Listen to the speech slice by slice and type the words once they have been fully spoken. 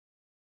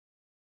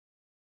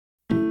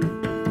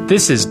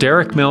This is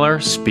Derek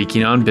Miller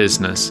speaking on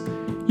business.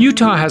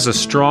 Utah has a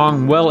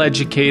strong,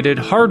 well-educated,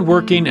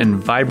 hardworking, and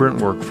vibrant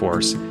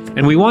workforce,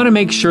 and we want to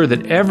make sure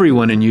that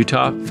everyone in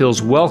Utah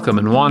feels welcome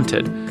and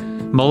wanted.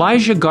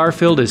 Meligha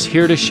Garfield is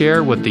here to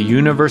share what the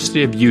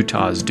University of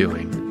Utah is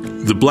doing.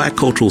 The Black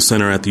Cultural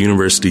Center at the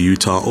University of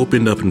Utah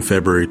opened up in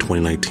February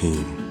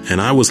 2019, and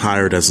I was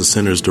hired as the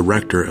center's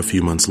director a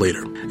few months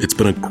later. It's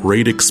been a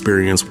great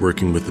experience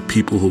working with the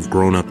people who've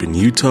grown up in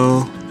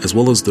Utah, as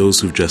well as those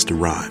who've just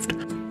arrived.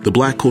 The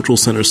Black Cultural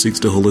Center seeks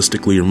to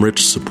holistically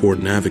enrich, support,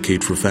 and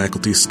advocate for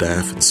faculty,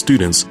 staff, and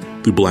students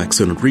through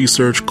Black-centered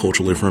research,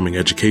 culturally affirming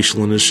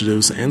educational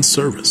initiatives, and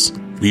service.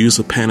 We use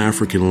a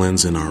Pan-African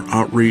lens in our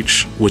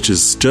outreach, which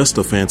is just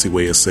a fancy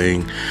way of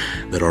saying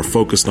that are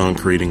focused on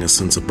creating a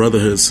sense of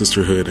brotherhood,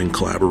 sisterhood, and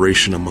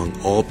collaboration among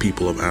all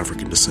people of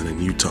African descent in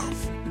Utah.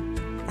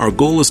 Our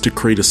goal is to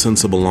create a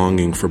sense of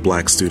belonging for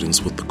Black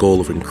students with the goal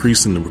of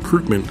increasing the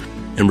recruitment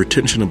and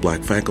retention of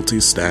Black faculty,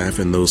 staff,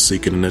 and those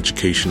seeking an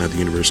education at the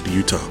University of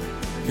Utah.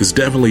 It's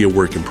definitely a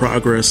work in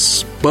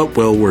progress, but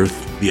well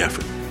worth the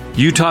effort.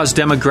 Utah's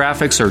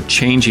demographics are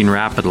changing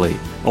rapidly.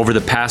 Over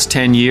the past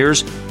 10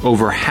 years,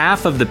 over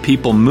half of the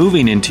people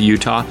moving into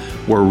Utah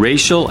were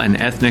racial and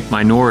ethnic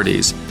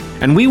minorities,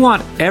 and we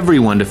want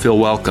everyone to feel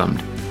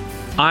welcomed.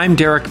 I'm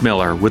Derek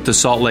Miller with the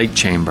Salt Lake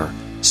Chamber,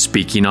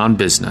 speaking on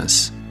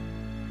business.